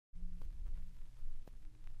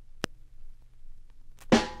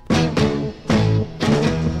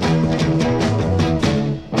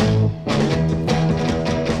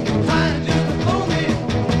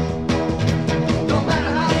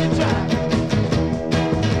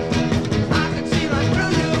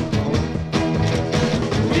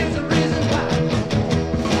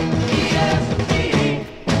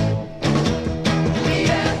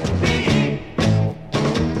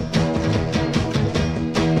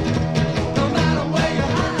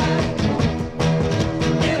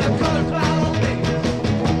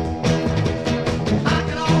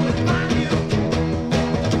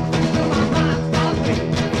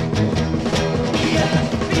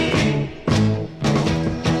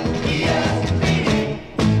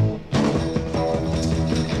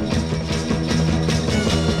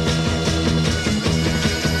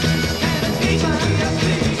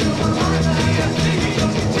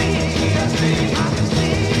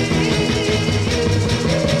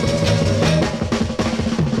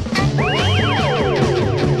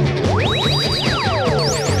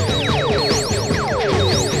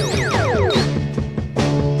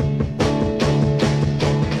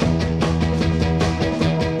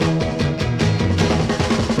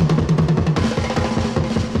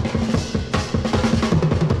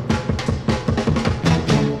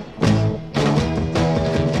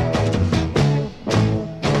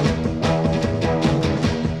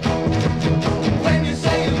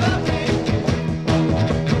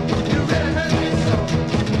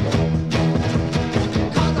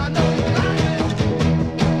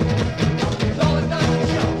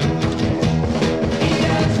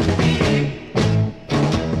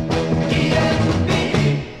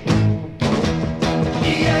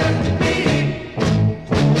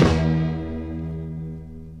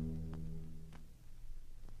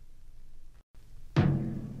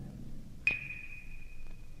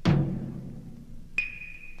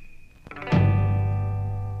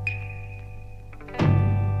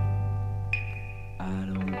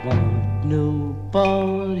no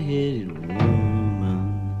bald-headed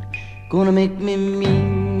woman gonna make me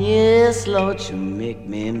mean. Yes, Lord, you make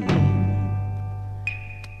me mean.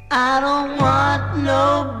 I don't want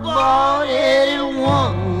no bald-headed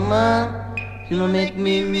woman gonna make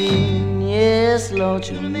me mean. Yes, Lord,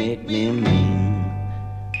 you make me mean.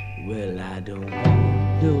 Well, I don't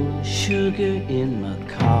want no sugar in my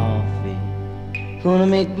coffee gonna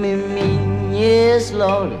make me mean. Yes,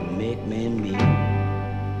 Lord, it make me mean.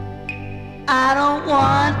 I don't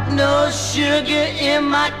want no sugar in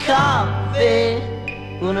my coffee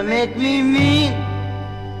gonna make me mean.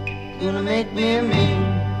 Gonna make me mean.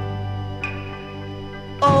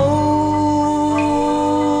 Oh,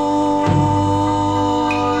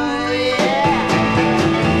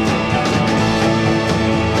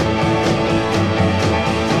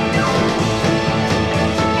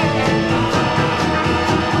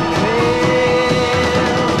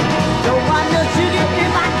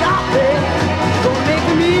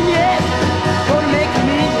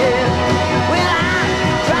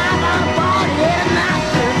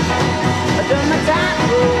 done my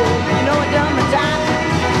time.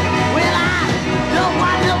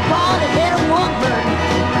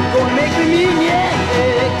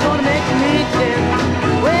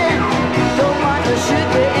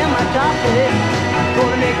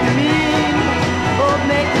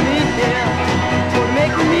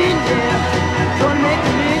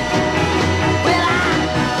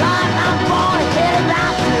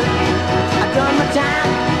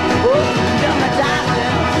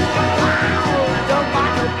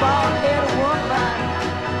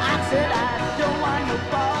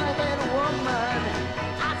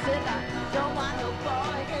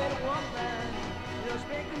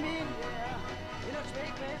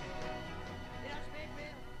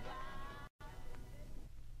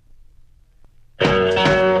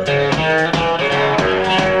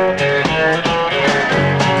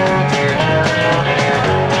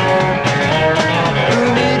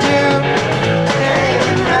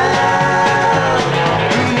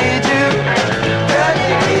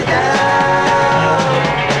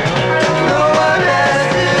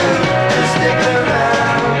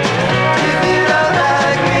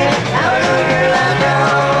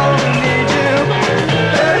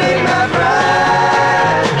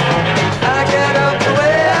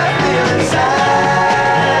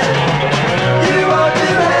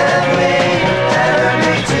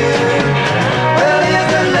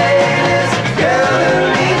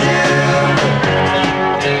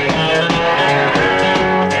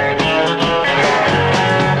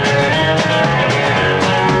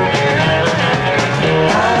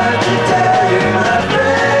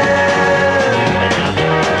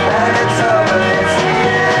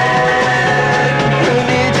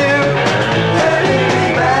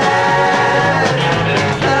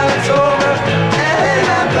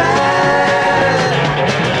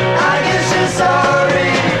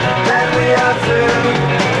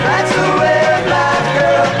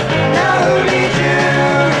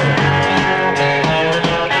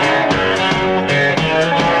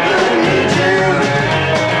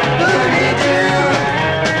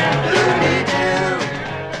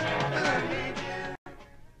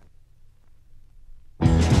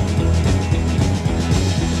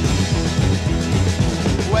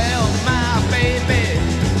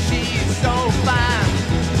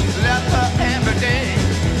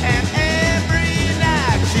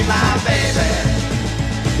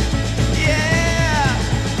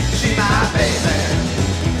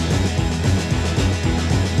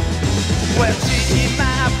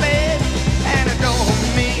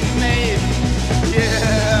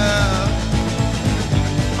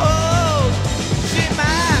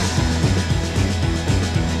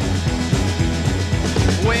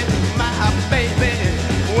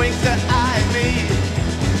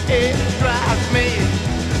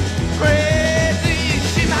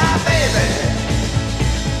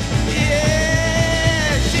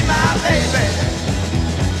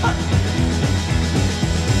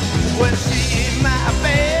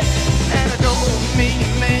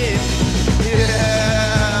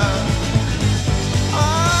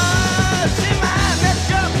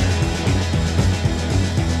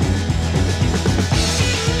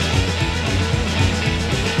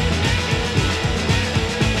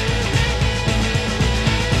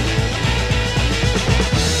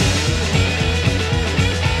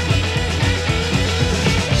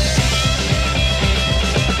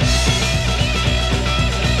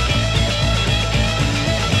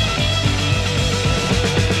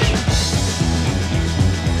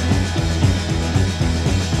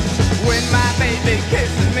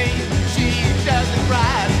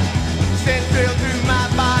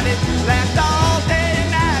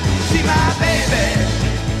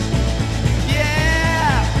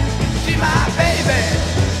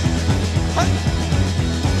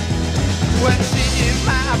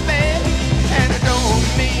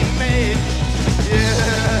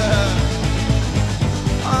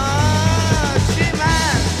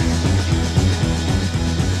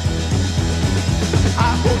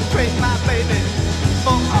 trade my baby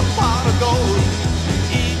for a pot of gold.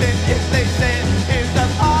 Even if they said here's a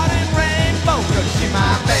parting rainbow, 'cause she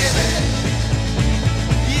my baby.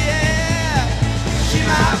 Yeah, she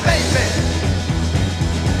my baby.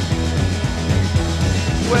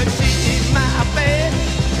 Well, she is my baby,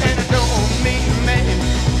 and it don't mean me.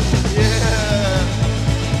 Yeah.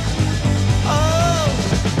 Oh,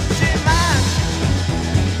 she mine.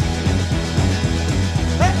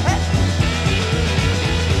 Hey, hey.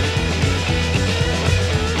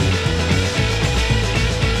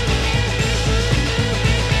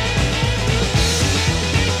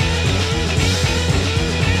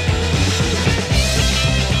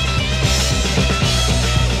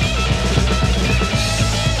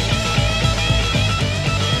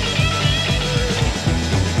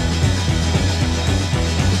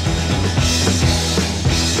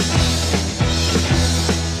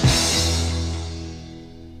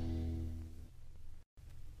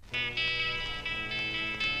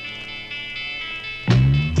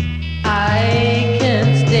 I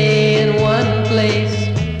can't stay in one place.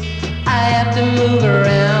 I have to move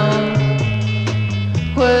around.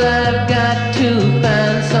 Well, I've got to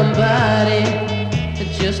find somebody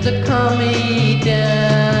just to calm me down.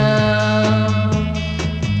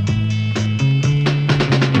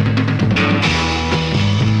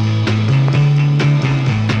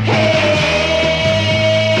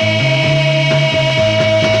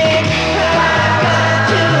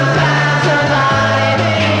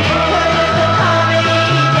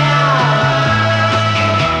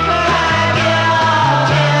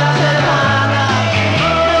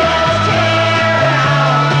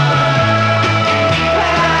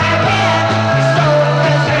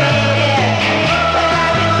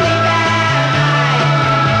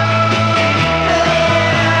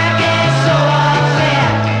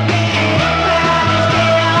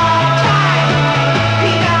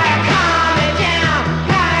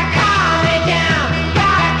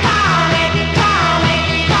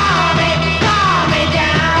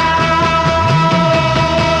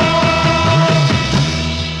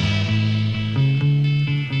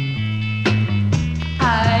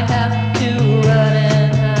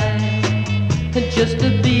 Just to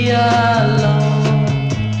be alone.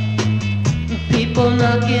 People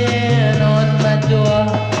knocking on my door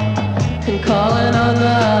and calling on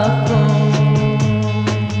the phone.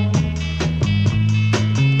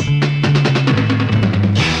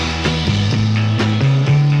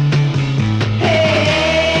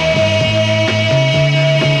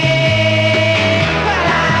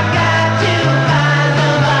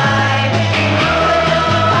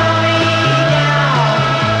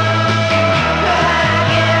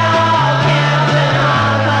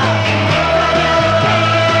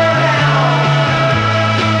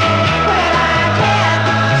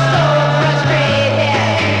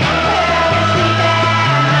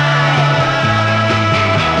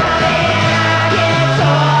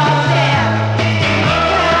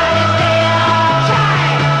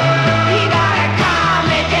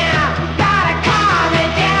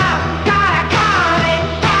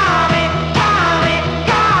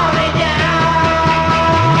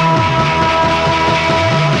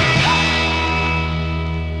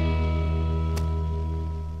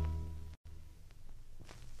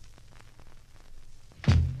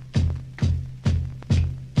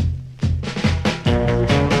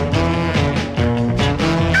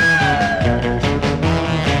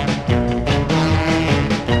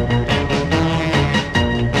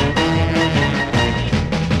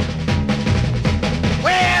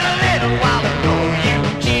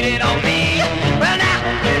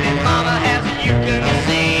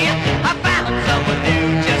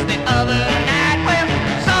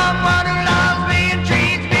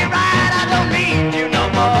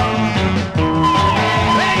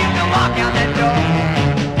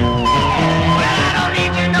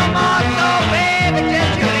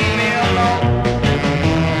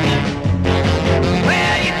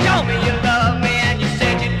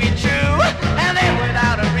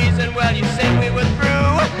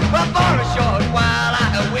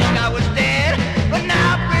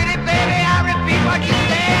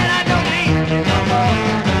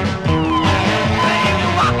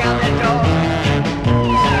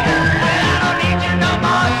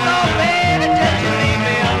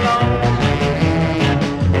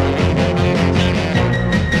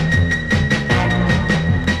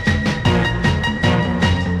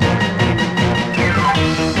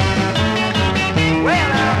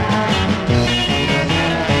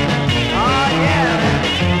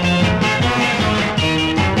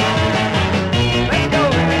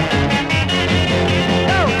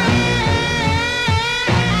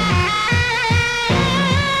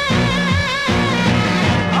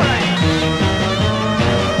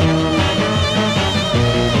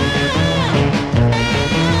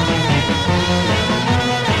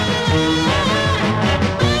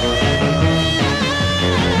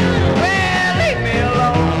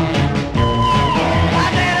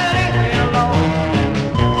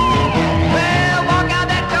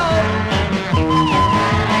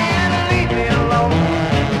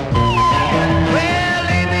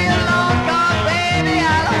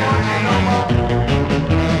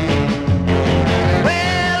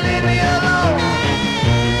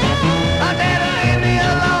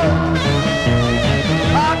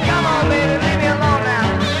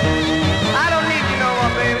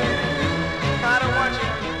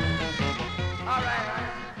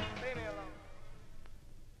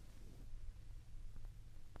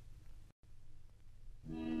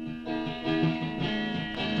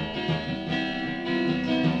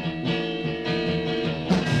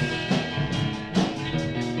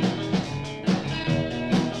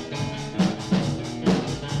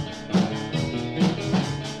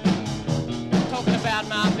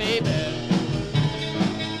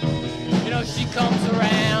 Well, she comes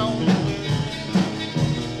around.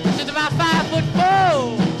 She's about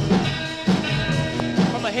 5'4",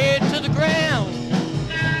 from her head to the ground.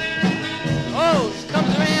 Oh, she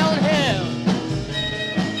comes around here.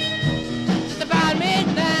 Just about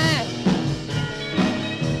midnight.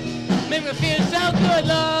 Make me feel so good,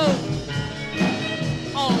 love.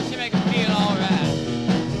 Oh, she make me feel alright.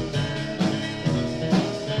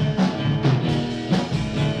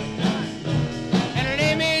 And her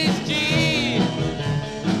name is G.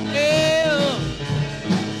 L.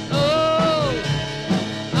 O.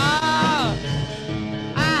 R.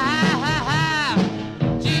 I.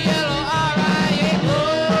 G-L-O-R-I-A.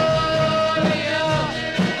 Gloria.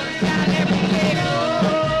 Gonna shout every day,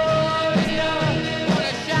 Gloria.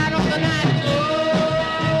 Gonna shout all the night,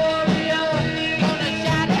 Gloria. Gonna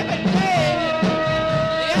shout every day.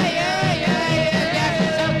 Yeah, yeah, yeah, yeah, yeah.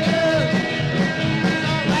 It's so good. It's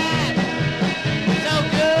alright. So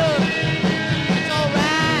good. It's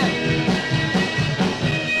alright.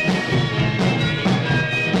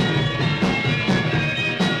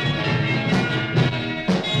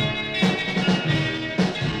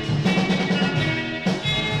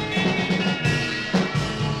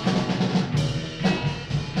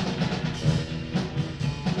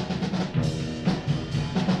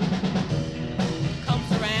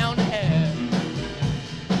 Comes around here.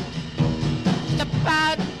 Just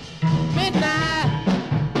about midnight.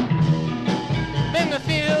 Make me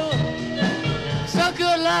feel so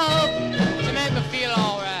good, love. To make me feel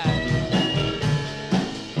alright.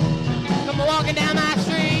 Come walking down my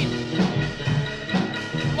street.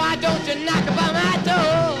 Why don't you knock upon my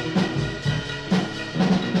door?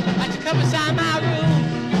 Why don't you come inside my room?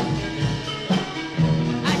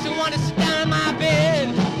 I just wanna sit down in my bed.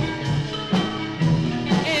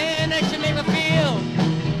 And that should make me feel.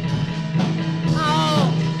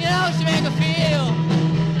 Oh, you know, she make me feel.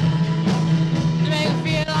 She make me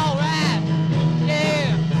feel alright.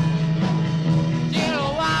 Yeah.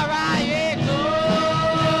 G-L-O-R-I-A,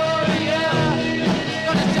 Gloria.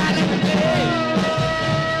 Gonna shout every day.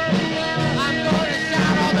 I'm gonna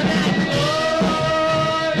shout all the night,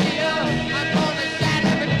 Gloria. I'm gonna shout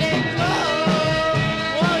every day,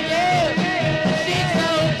 Gloria. Oh yeah. She's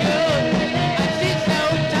so good. And she's so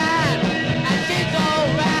tight. And she's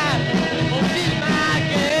alright. Oh, she's my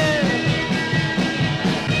girl.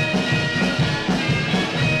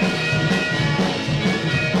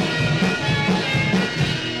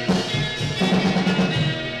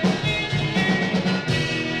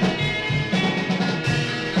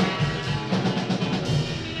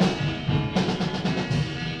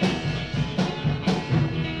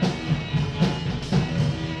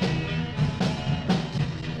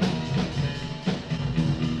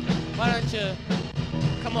 Why don't you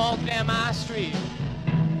come walk down my street?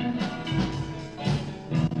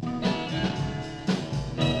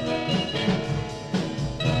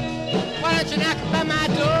 Why don't you knock upon my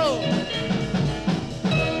door?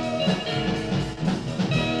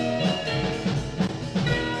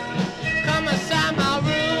 Come inside my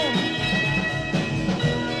room.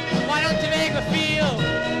 Why don't you make me feel?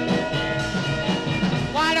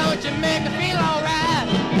 Why don't you make me feel alright?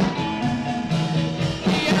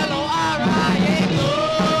 G-L-O-R-I-A,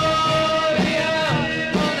 Gloria.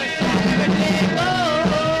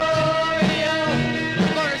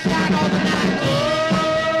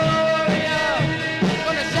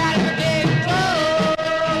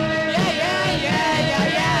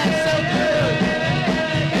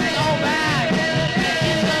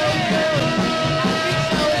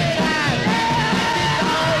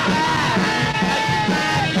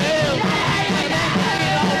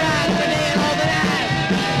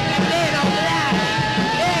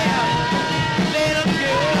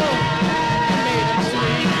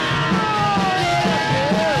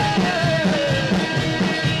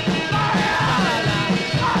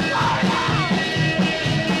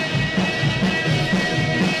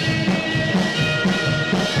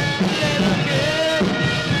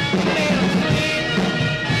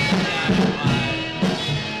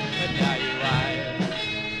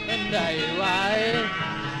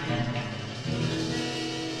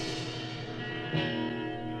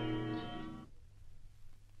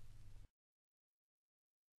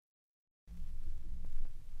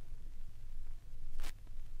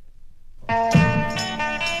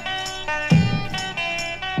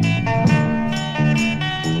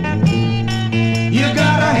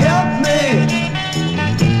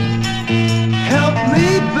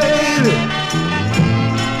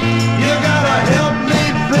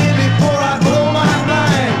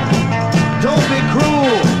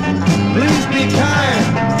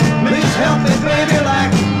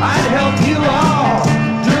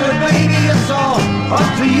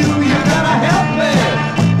 Up to you, you gotta help me.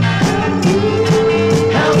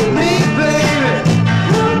 Help me, baby.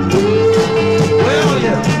 Well,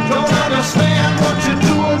 you don't understand what you're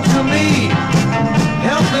doing to me.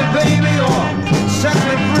 Help me, baby, or set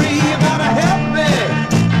me free. You gotta help me.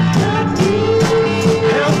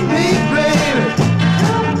 Help me, baby.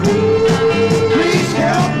 Please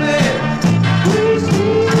help me.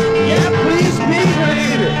 Yeah, please me,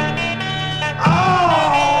 baby.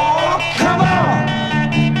 Oh, come on.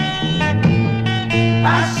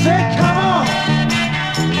 I said, come on.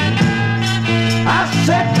 I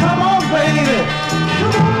said, come on, baby.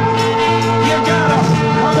 You gotta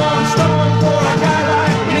come on, stone for a guy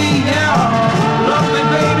like me, yeah. Love me,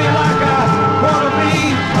 baby, like I wanna be.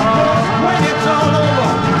 'Cause when it's all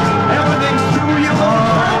over, everything's through. You won't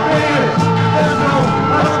cry, baby. There's no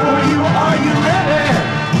love for you. Are you ready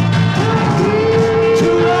to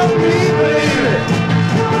love me, baby?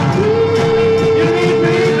 You need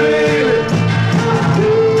me, baby.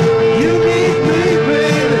 You need me,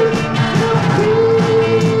 baby.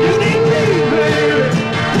 You need me, baby.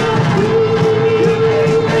 You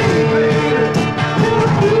need me, baby.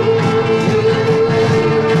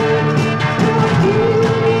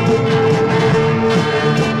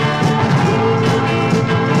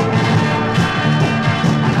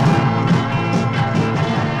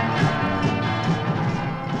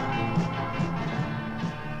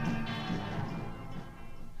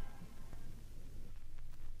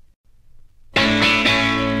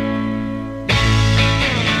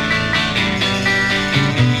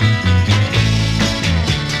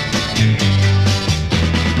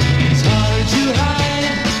 It's hard to hide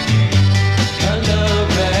a love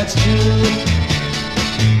that's true.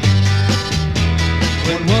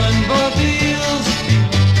 When one boy feels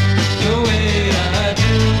the way I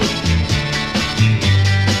do.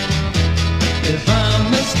 If I'm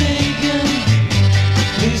mistaken,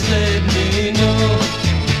 please let me know.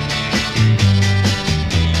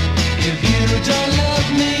 If you don't love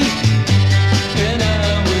me, then I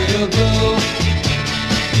will go.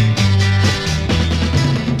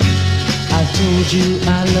 I told you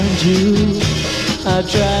I loved you. I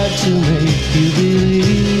tried to make you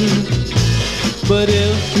believe. But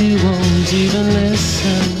if you won't even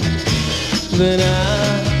listen, then I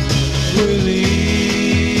will leave.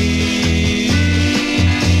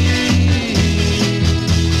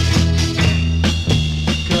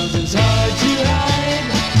 'Cause it's hard to hide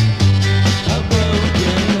a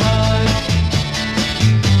broken heart.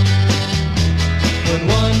 When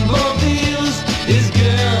one boy feels his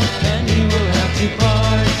girl and he will have to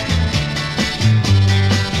part.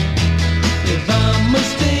 If I'm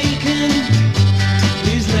mistaken,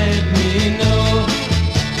 please let me know.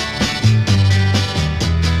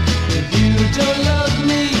 If you don't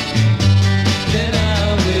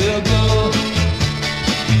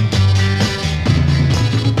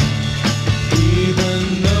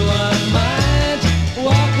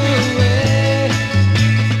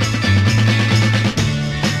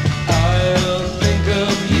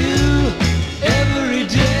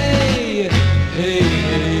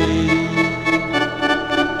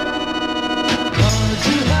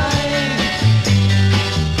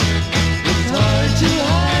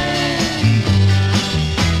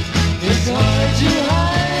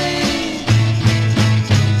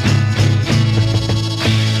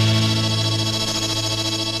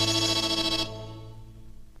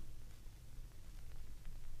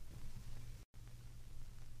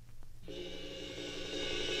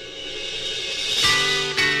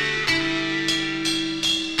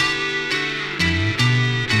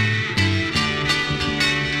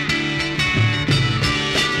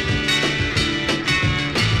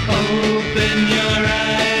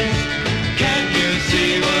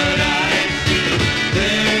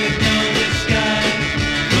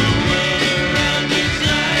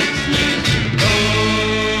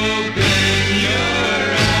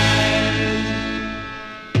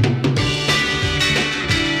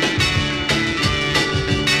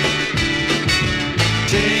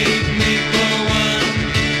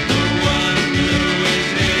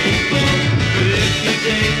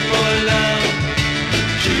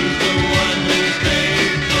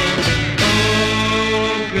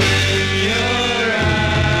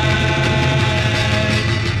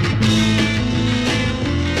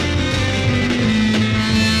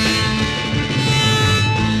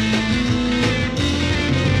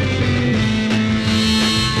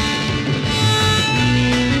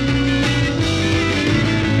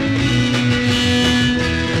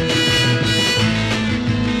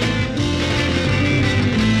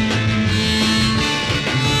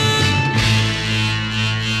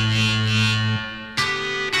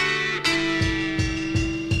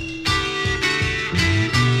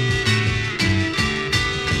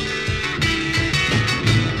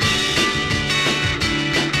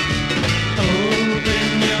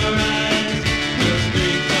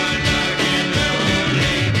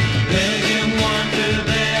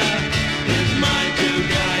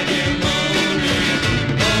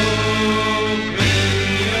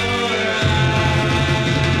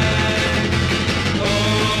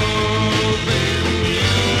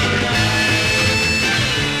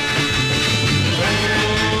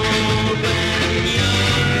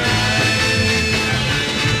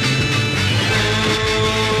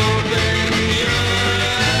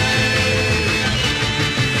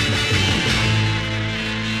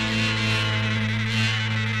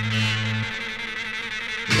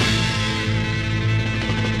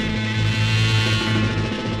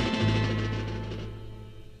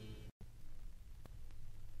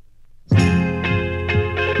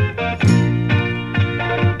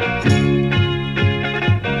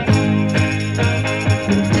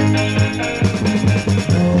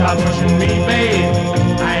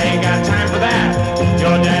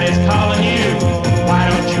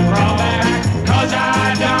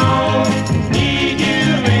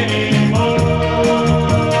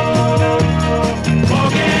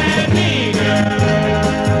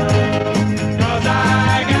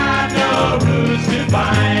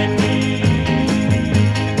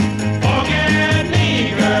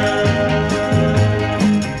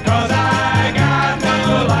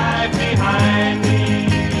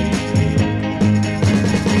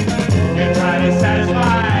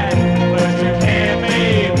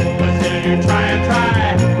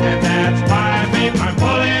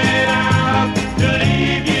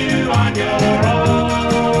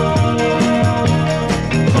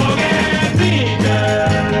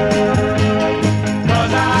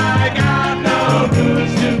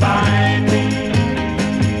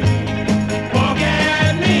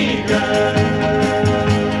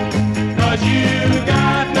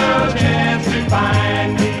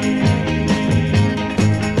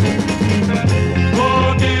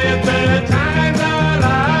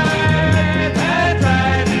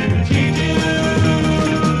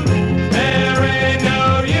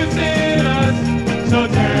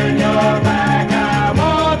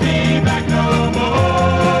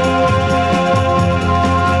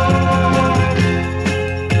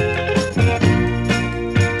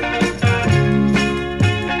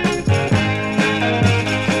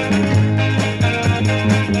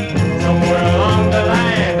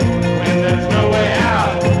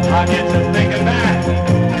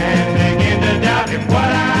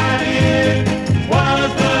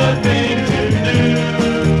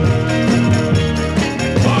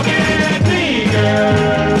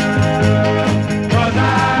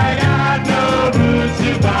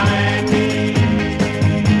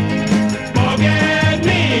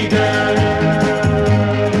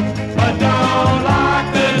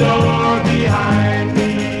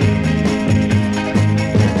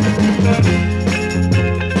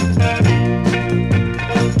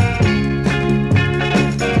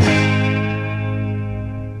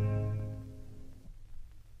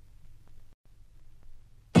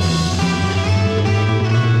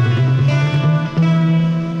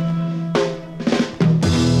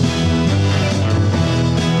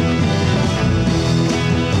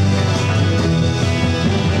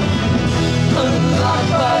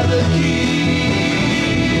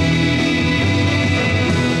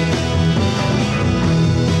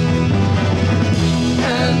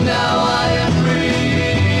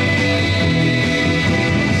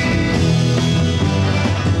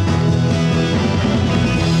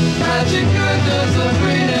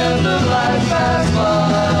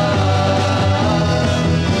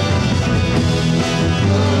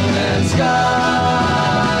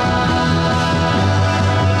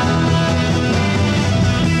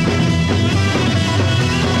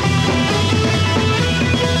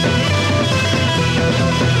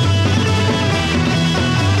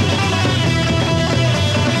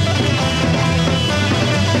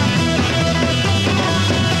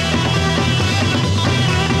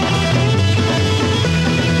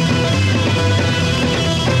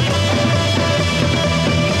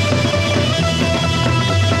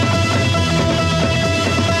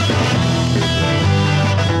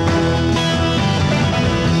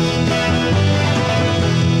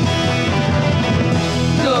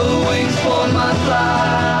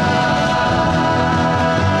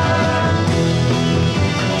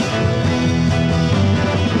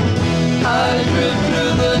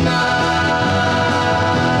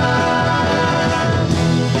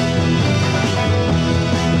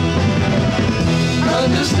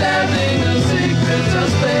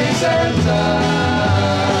Santa.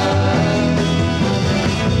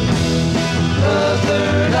 The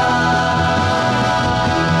third eye.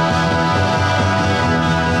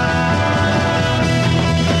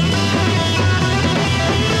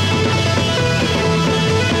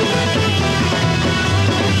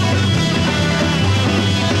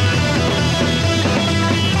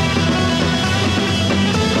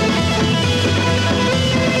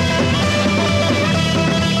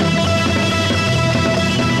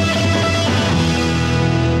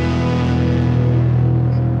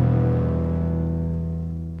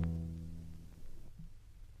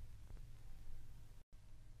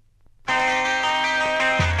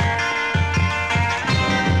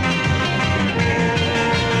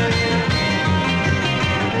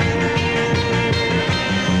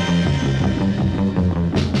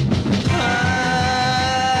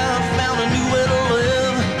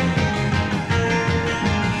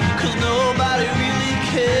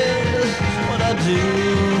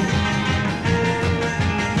 Do